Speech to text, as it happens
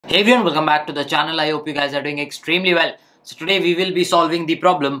Hey everyone, welcome back to the channel. I hope you guys are doing extremely well. So today we will be solving the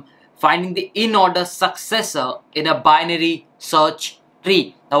problem finding the in-order successor in a binary search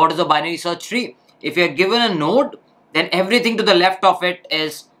tree. Now what is a binary search tree? If you are given a node, then everything to the left of it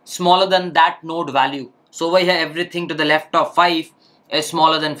is smaller than that node value. So over here everything to the left of 5 is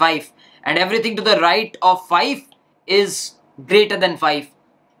smaller than 5 and everything to the right of 5 is greater than 5.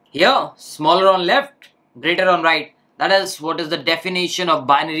 Here, smaller on left, greater on right. That is what is the definition of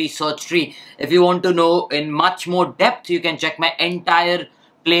binary search tree. If you want to know in much more depth, you can check my entire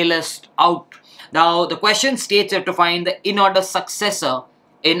playlist out. Now, the question states you have to find the in-order successor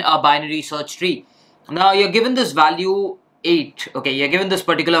in a binary search tree. Now, you're given this value 8. Okay, you're given this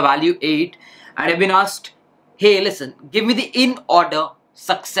particular value 8 and you've been asked, hey, listen, give me the in-order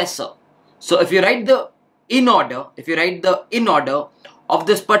successor. So, if you write the in-order, of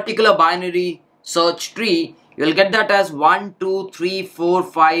this particular binary search tree, you will get that as 1, 2, 3, 4,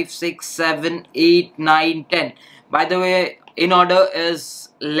 5, 6, 7, 8, 9, 10. By the way, in order is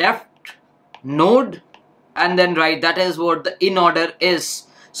left, node, and then right. That is what the in order is.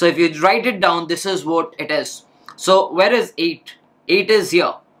 So if you write it down, this is what it is. So where is 8? 8 is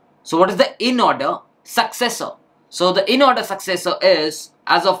here. So what is the in order successor? So the in order successor is,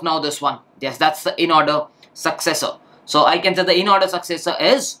 as of now, this one. Yes, that's the in order successor. So I can say the in-order successor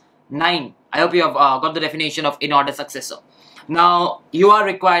is 9. I hope you have got the definition of in-order successor. Now you are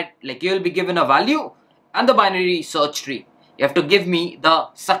required, like you will be given a value and the binary search tree. You have to give me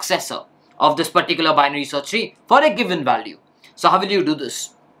the successor of this particular binary search tree for a given value. So how will you do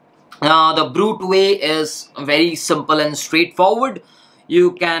this? Now the brute way is very simple and straightforward.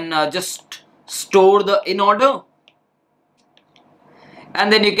 You can just store the in-order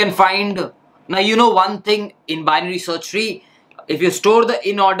and then you can find. Now you know one thing in binary search tree, if you store the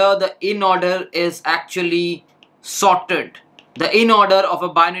in-order is actually sorted. The in-order of a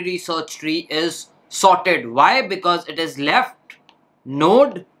binary search tree is sorted. Why? Because it is left,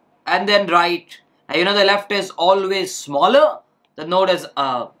 node, and then right. Now you know the left is always smaller,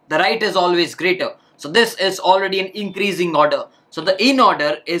 the right is always greater. So this is already an increasing order. So the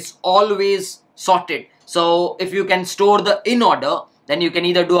in-order is always sorted. So if you can store the in-order, then you can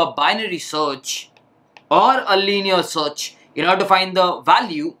either do a binary search or a linear search. In order to find the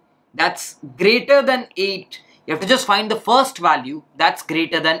value that's greater than 8, you have to just find the first value that's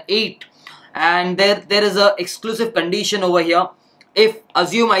greater than 8. And there is a exclusive condition over here. If,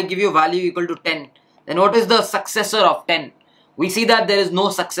 assume I give you a value equal to 10, then what is the successor of 10? We see that there is no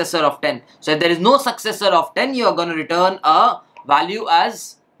successor of 10. So if there is no successor of 10, you are going to return a value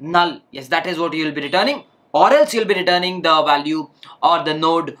as null. Yes, that is what you will be returning. Or else you'll be returning the value or the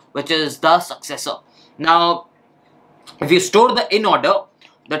node which is the successor. Now, if you store the in order,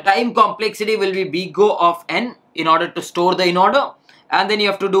 the time complexity will be big O of n in order to store the in order. And then you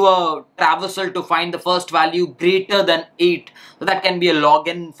have to do a traversal to find the first value greater than 8. So that can be a log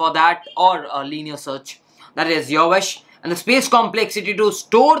n for that or a linear search. That is your wish. And the space complexity to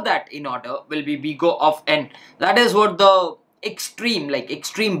store that in order will be big O of n. That is what the extreme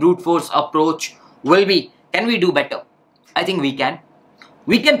brute force approach will be. Can we do better? I think we can.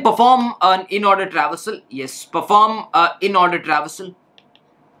 We can perform an in-order traversal. Yes, perform an in-order traversal.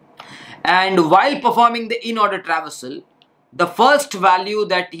 And while performing the in-order traversal, the first value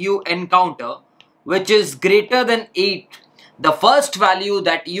that you encounter, which is greater than 8, the first value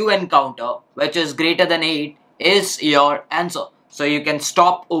that you encounter, which is greater than 8, is your answer. So you can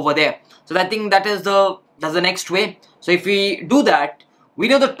stop over there. So I think that's the next way. So if we do that, we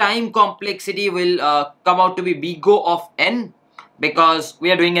know the time complexity will come out to be big O of n because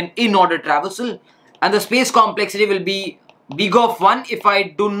we are doing an in-order traversal, and the space complexity will be big O of 1 if I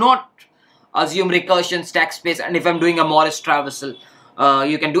do not assume recursion stack space, and if I'm doing a Morris traversal.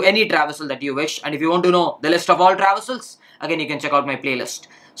 You can do any traversal that you wish, and if you want to know the list of all traversals, again you can check out my playlist.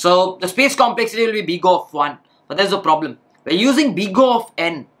 So the space complexity will be big O of 1, but there's a problem. We're using big O of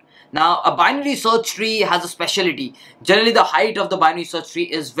n. Now, a binary search tree has a specialty. Generally, the height of the binary search tree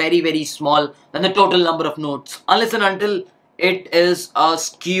is very, very small than the total number of nodes. Unless and until it is a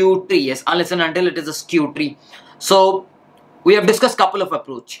skew tree. Yes, unless and until it is a skew tree. So, we have discussed a couple of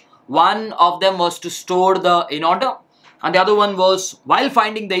approaches. One of them was to store the in-order. And the other one was, while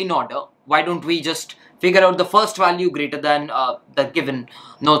finding the in-order, why don't we just figure out the first value greater than the given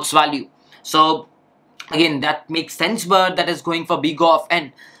node's value. So, again, that makes sense, but that is going for big O of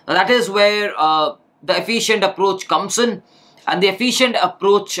n. That is where the efficient approach comes in, and the efficient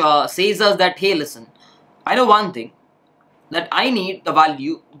approach says us that, hey, listen, I know one thing, that I need the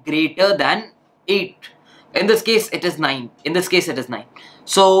value greater than 8. In this case, it is 9. In this case, it is 9.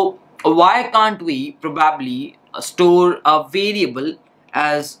 So why can't we probably store a variable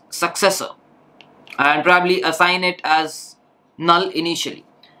as successor and probably assign it as null initially.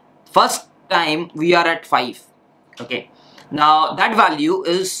 First time we are at 5. Okay, now that value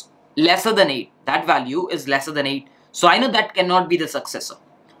is lesser than 8. That value is lesser than 8. So I know that cannot be the successor.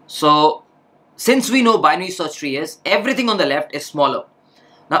 So since we know binary search tree is everything on the left is smaller.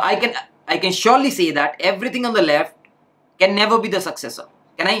 Now I can surely say that everything on the left can never be the successor.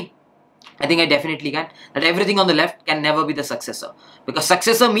 Can I? I think I definitely can. That everything on the left can never be the successor. Because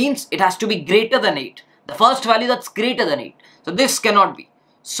successor means it has to be greater than 8. The first value that's greater than 8. So this cannot be.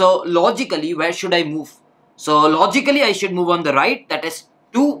 So logically, where should I move? So logically, I should move on the right. That is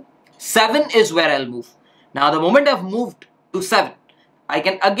 2. 7 is where I'll move. Now the moment I've moved to 7, I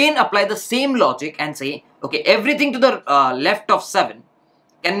can again apply the same logic and say, okay, everything to the left of 7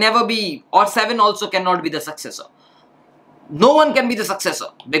 can never be, or 7 also cannot be the successor. No one can be the successor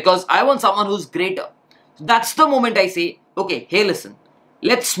because I want someone who's greater. That's the moment I say, okay, hey listen,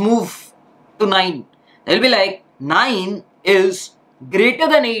 let's move to 9. They'll be like, 9 is greater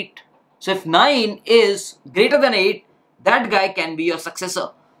than 8. So if 9 is greater than 8, that guy can be your successor.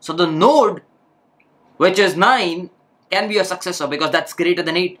 So the node, which is 9, can be your successor because that's greater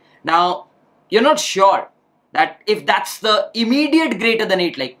than 8. Now, you're not sure that if that's the immediate greater than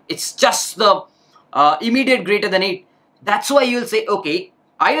 8, like it's just the immediate greater than 8. That's why you'll say, okay,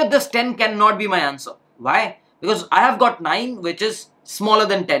 either this 10 cannot be my answer. Why? Because I have got 9 which is smaller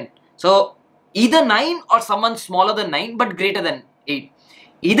than 10. So either 9 or someone smaller than 9 but greater than 8.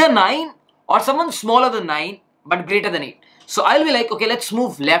 Either 9 or someone smaller than 9 but greater than 8. So I'll be like, okay, let's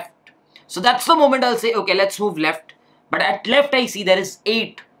move left. So that's the moment I'll say, okay, let's move left. But at left I see there is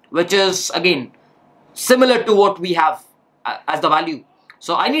 8, which is again similar to what we have as the value.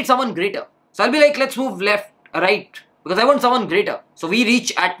 So I need someone greater. So I'll be like, let's move left, right, because I want someone greater. So we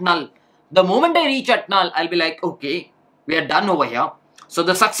reach at null. The moment I reach at null, I'll be like, okay, we are done over here. So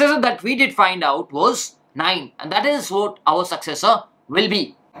the successor that we did find out was 9. And that is what our successor will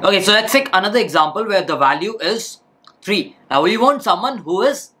be. Okay, so let's take another example where the value is 3. Now we want someone who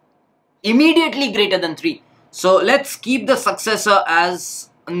is immediately greater than 3. So let's keep the successor as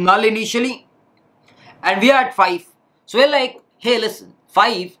null initially. And we are at 5. So we're like, hey listen,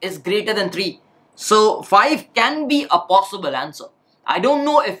 5 is greater than 3. So 5 can be a possible answer. I don't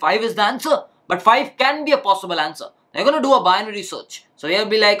know if 5 is the answer, but 5 can be a possible answer. They're going to do a binary search. So you'll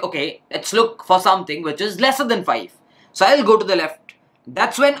be like, okay, let's look for something which is lesser than 5. So I'll go to the left.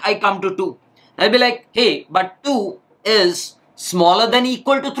 That's when I come to 2. I'll be like, hey, but 2 is smaller than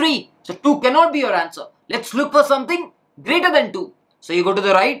equal to 3. So 2 cannot be your answer. Let's look for something greater than 2. So you go to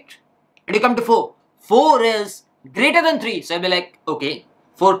the right and you come to 4. 4 is greater than 3. So I'll be like, okay,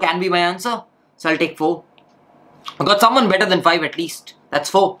 4 can be my answer. So I'll take 4. I got someone better than 5 at least. That's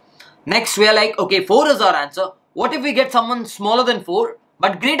 4. Next we are like, okay, 4 is our answer. What if we get someone smaller than 4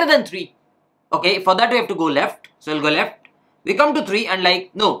 but greater than 3? Okay, for that we have to go left. So we'll go left. We come to 3 and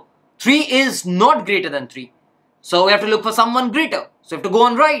like, no, 3 is not greater than 3. So we have to look for someone greater. So we have to go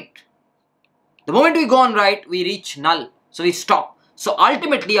on right. The moment we go on right, we reach null. So we stop. So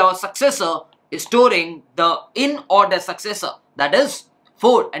ultimately our successor is storing the in-order successor. That is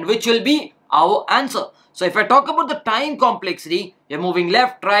 4, and which will be our answer. So if I talk about the time complexity, you're moving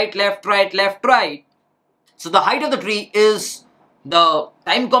left, right, left, right, left, right. So the height of the tree is the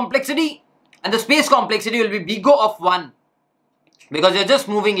time complexity and the space complexity will be big O of 1. Because you're just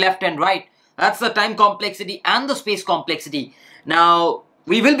moving left and right. That's the time complexity and the space complexity. Now,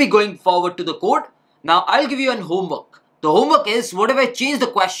 we will be going forward to the code. Now, I'll give you an homework. The homework is, what if I change the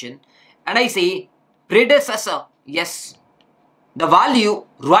question and I say, predecessor, yes. The value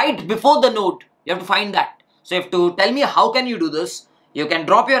right before the node, you have to find that. So, you have to tell me how can you do this. You can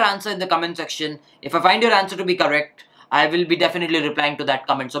drop your answer in the comment section. If I find your answer to be correct, I will be definitely replying to that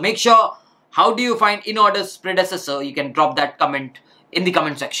comment. So, make sure, how do you find Inorder's predecessor? You can drop that comment in the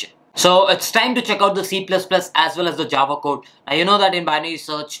comment section. So it's time to check out the C++ as well as the Java code. Now you know that in binary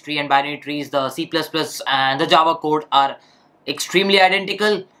search tree and binary trees, the C++ and the Java code are extremely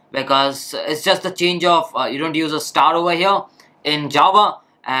identical because it's just the change of, you don't use a star over here in Java,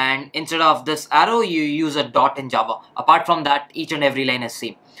 and instead of this arrow, you use a dot in Java. Apart from that, each and every line is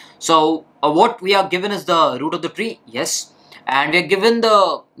same. So what we are given is the root of the tree, yes, and we are given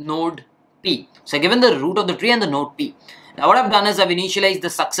the node P. So given the root of the tree and the node P. Now what I've done is I've initialized the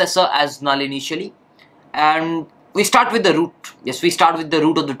successor as null initially, and we start with the root. Yes, we start with the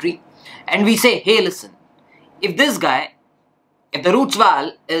root of the tree and we say, hey listen, if this guy, if the root's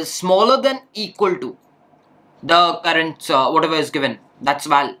val is smaller than equal to the current whatever is given, that's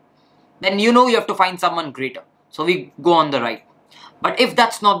val, then you know you have to find someone greater. So we go on the right. But if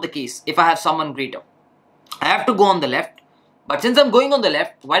that's not the case, if I have someone greater, I have to go on the left. But since I'm going on the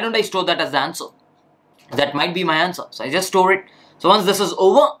left, why don't I store that as the answer? That might be my answer. So I just store it. So once this is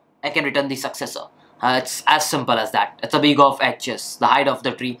over, I can return the successor. It's as simple as that. It's a big of edges. The height of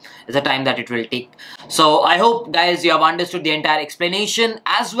the tree is the time that it will take. So I hope guys you have understood the entire explanation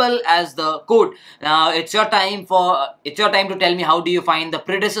as well as the code. Now it's your time to tell me how do you find the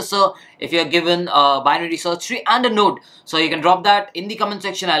predecessor if you're given a binary search tree and a node. So you can drop that in the comment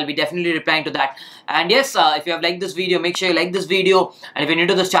section. I'll be definitely replying to that. And yes, if you have liked this video, make sure you like this video. And if you're new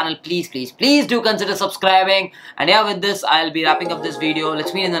to this channel, please do consider subscribing. And yeah, with this, I'll be wrapping up this video.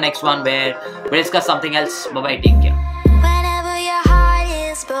 Let's meet in the next one where we discuss something else. Bye bye, take care. Whenever your heart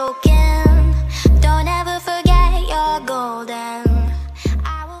is broken.